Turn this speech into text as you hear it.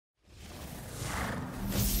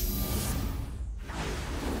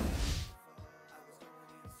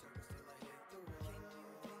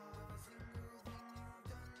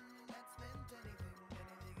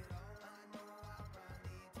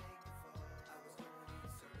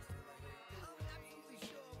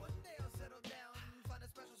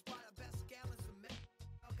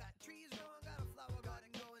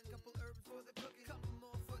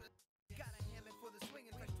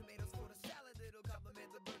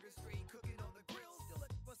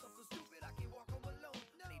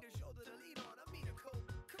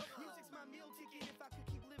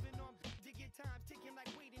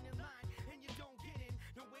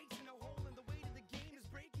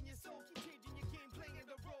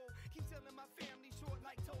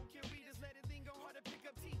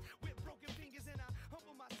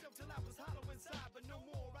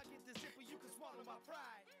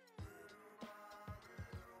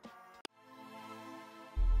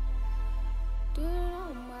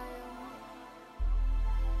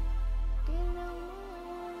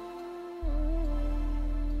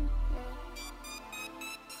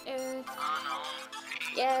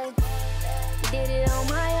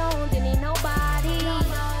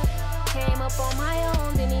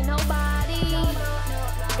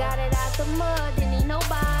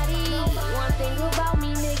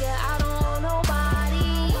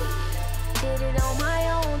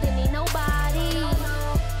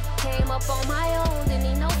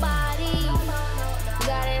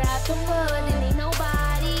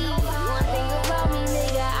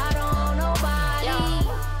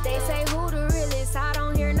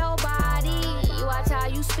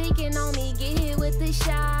get hit with the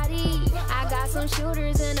shotty. I got some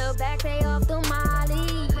shooters in the back, they off the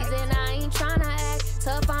mollies. And I ain't tryna act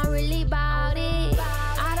tough, I'm really bout it.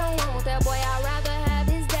 I don't want that boy, I'd rather have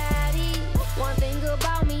his daddy. One thing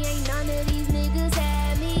about me, ain't none of these niggas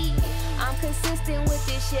had me. I'm consistent with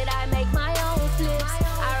this shit, I make my own flips.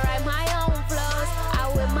 I write my own flows,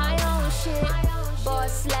 I whip my own shit.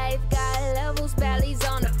 Boss slave, got levels, bellies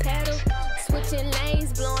on the pedal. Switching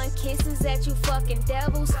lanes, blowing kisses at you fucking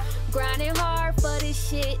devils. Grinding hard for this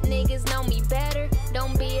shit, niggas know me better.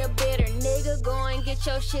 Don't be a bitter nigga, go and get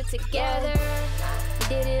your shit together.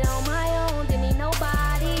 Did it on my own, didn't need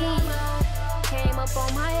nobody. Came up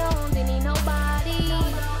on my own, didn't need nobody.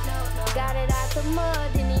 Got it out the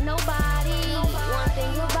mud, didn't need nobody. One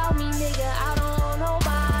thing about me, nigga, I don't owe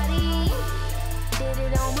nobody. Did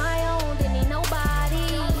it on my own, didn't need nobody.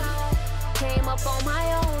 Came up on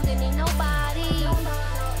my own, didn't need nobody.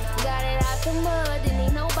 Got it out the mud, didn't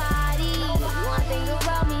need nobody. One thing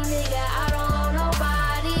about me, nigga, I don't owe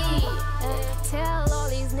nobody. Tell all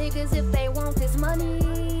these niggas if they want this money,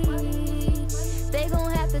 they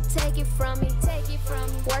gon' have to take it from me.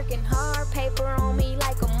 Working hard, paper on me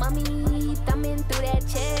like a mummy. Thumbing through that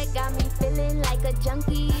check, got me feeling like a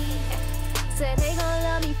junkie. Said they gon'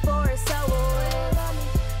 love me for it's over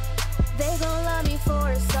with. They gon' love me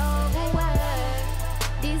for it's over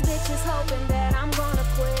with. These bitches hoping that I'm gonna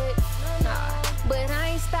quit. Nah, but I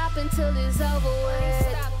ain't stopping till it's over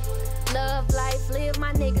with. Love life, live,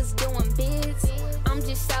 my niggas doing bids. I'm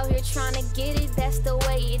just out here trying to get it, that's the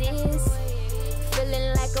way it is.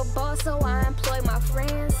 Feeling like a boss, so I employ my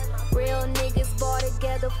friends. Real niggas ball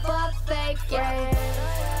together, fuck fake friends.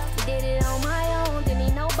 Did it on my own, didn't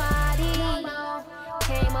need nobody.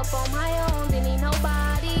 Came up on my own, didn't need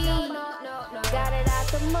nobody. Got it out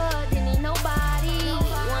the mud, didn't need nobody.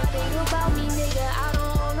 One thing about me, nigga, I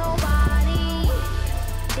don't owe nobody.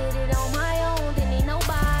 Did it on my own, didn't need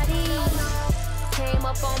nobody. Came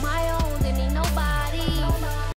up on my own.